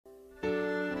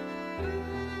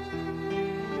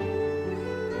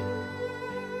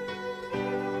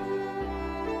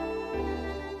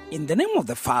In the name of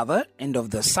the Father, and of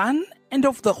the Son, and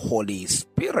of the Holy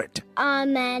Spirit.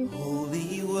 Amen.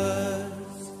 Holy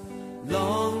words,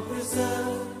 long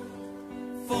preserved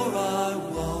for our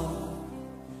walk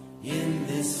in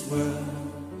this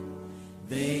world,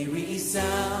 they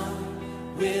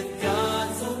resound with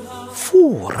God's own heart.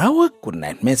 For our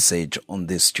Goodnight message on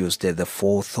this Tuesday, the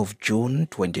 4th of June,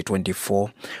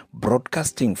 2024,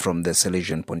 broadcasting from the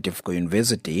Salesian Pontifical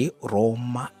University,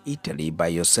 Rome, Italy, by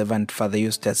your servant Father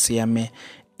Eustace Siame,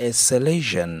 a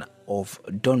Salesian of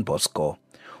Don Bosco,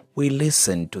 we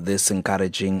listen to this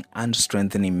encouraging and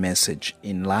strengthening message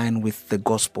in line with the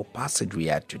Gospel passage we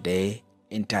had today,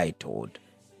 entitled,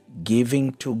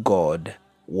 Giving to God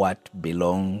What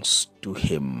Belongs to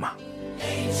Him.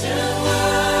 Ancient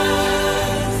words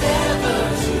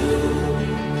ever true,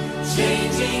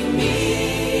 changing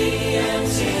me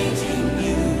and changing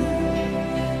you.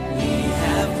 We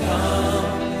have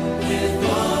come with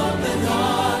open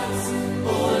hearts.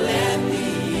 Oh, let the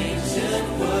ancient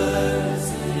words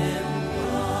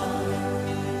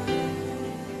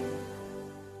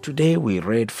impart. Today we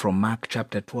read from Mark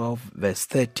chapter 12, verse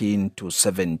 13 to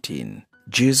 17.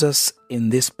 Jesus in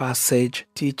this passage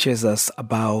teaches us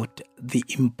about the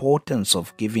importance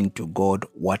of giving to God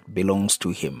what belongs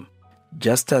to Him.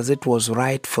 Just as it was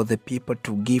right for the people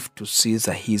to give to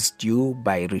Caesar his due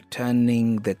by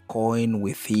returning the coin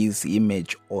with his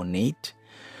image on it,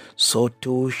 so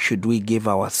too should we give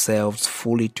ourselves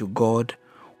fully to God,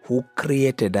 who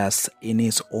created us in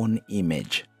His own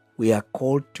image. We are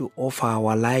called to offer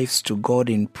our lives to God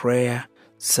in prayer,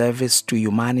 service to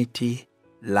humanity,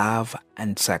 love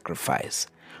and sacrifice.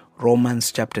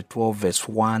 Romans chapter 12 verse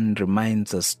 1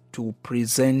 reminds us to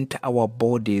present our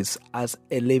bodies as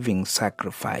a living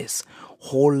sacrifice,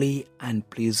 holy and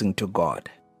pleasing to God.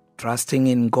 Trusting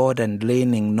in God and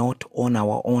leaning not on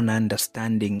our own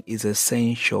understanding is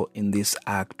essential in this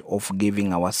act of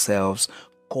giving ourselves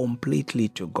completely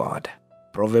to God.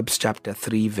 Proverbs chapter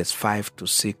 3 verse 5 to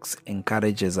 6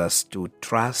 encourages us to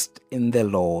trust in the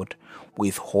Lord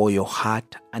with all your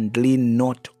heart and lean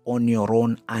not on your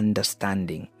own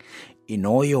understanding. In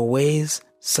all your ways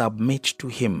submit to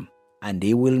Him, and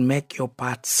He will make your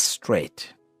paths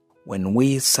straight. When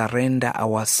we surrender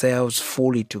ourselves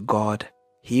fully to God,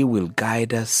 He will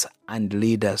guide us and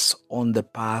lead us on the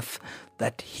path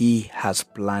that He has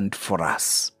planned for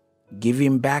us.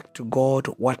 Giving back to God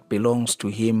what belongs to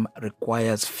Him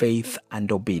requires faith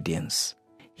and obedience.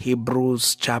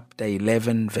 Hebrews chapter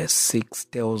 11 verse 6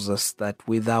 tells us that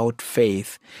without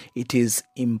faith it is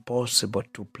impossible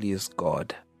to please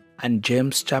God. And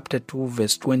James chapter 2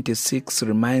 verse 26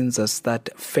 reminds us that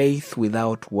faith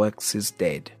without works is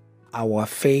dead. Our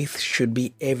faith should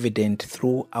be evident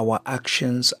through our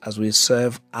actions as we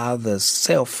serve others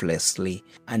selflessly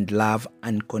and love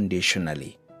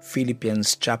unconditionally.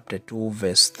 Philippians chapter 2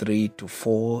 verse 3 to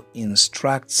 4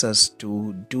 instructs us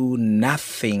to do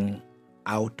nothing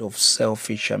out of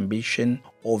selfish ambition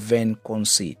or vain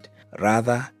conceit.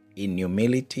 Rather, in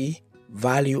humility,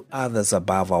 value others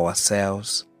above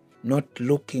ourselves, not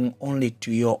looking only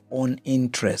to your own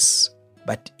interests,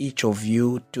 but each of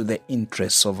you to the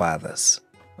interests of others.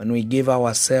 When we give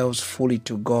ourselves fully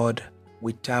to God,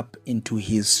 we tap into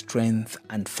His strength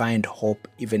and find hope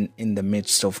even in the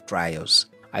midst of trials.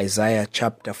 Isaiah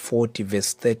chapter 40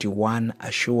 verse 31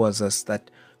 assures us that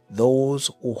those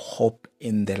who hope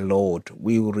in the Lord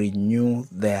will renew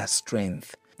their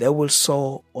strength. They will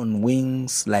soar on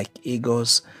wings like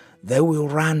eagles. They will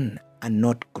run and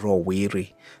not grow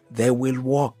weary. They will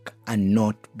walk and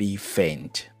not be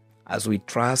faint. As we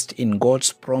trust in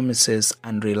God's promises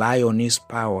and rely on His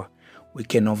power, we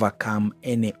can overcome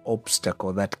any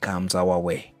obstacle that comes our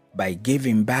way. By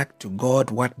giving back to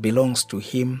God what belongs to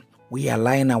Him, we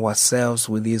align ourselves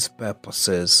with His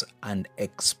purposes and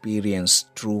experience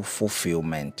true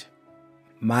fulfillment.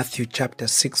 Matthew chapter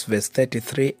 6 verse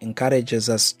 33 encourages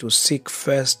us to seek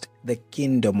first the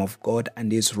kingdom of God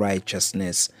and His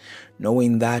righteousness,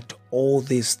 knowing that all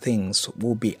these things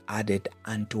will be added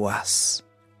unto us.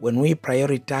 When we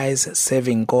prioritize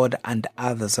serving God and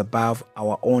others above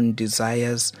our own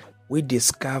desires, we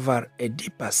discover a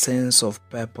deeper sense of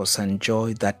purpose and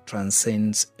joy that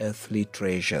transcends earthly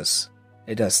treasures.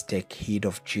 Let us take heed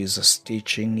of Jesus'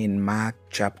 teaching in Mark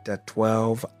chapter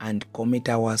 12 and commit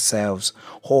ourselves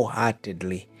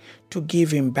wholeheartedly to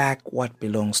give Him back what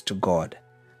belongs to God,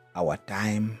 our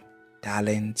time,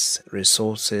 talents,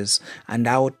 resources, and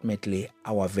ultimately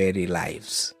our very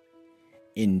lives.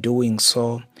 In doing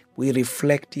so, we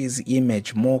reflect His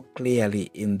image more clearly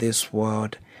in this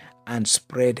world and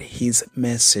spread His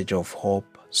message of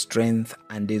hope, strength,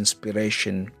 and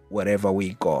inspiration wherever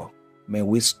we go. May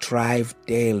we strive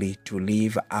daily to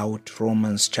live out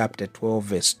Romans chapter 12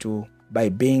 verse 2 by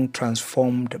being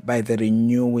transformed by the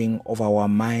renewing of our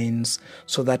minds,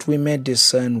 so that we may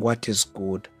discern what is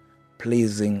good,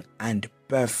 pleasing, and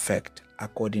perfect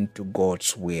according to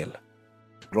God's will.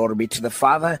 Glory be to the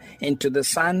Father, and to the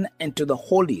Son, and to the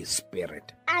Holy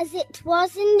Spirit. As it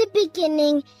was in the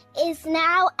beginning, is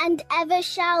now, and ever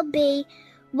shall be,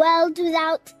 world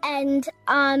without end.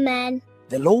 Amen.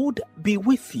 The Lord be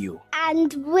with you,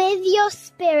 And with your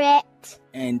spirit.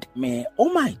 and may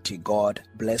Almighty God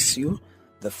bless you,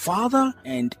 the Father,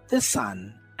 and the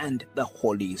Son, and the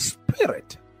Holy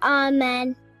Spirit.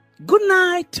 Amen. Good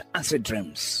night, and sweet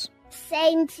dreams.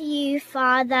 Same to you,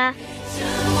 Father.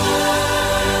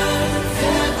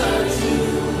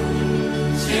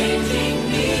 Changing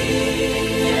me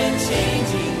and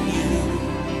changing you.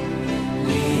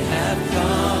 We have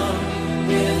come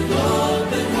with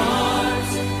open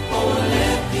hearts. Oh,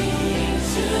 let the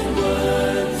ancient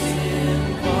words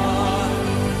impart.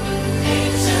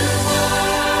 Ancient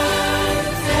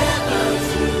words ever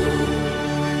true.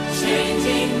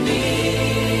 Changing me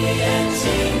and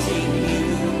changing you.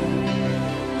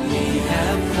 We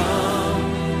have come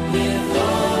with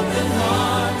open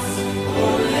hearts.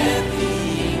 Oh, let the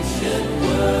ancient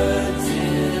words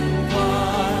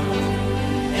impart.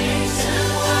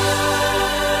 Ancient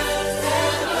words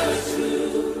ever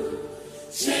true.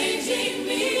 Changing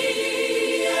me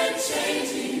and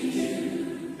changing you.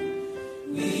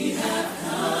 We have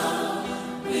come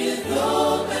with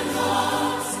open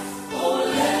hearts. Oh,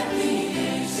 let the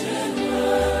ancient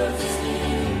words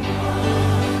impart.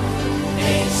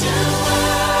 Ancient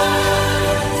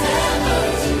words ever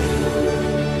true.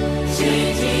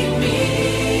 Changing me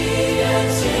and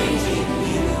changing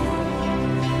you.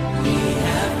 We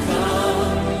have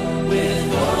come with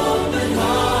open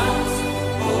hearts.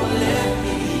 Oh, let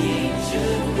the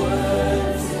ancient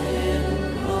words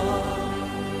impart.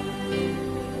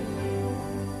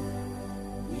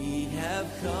 We have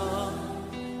come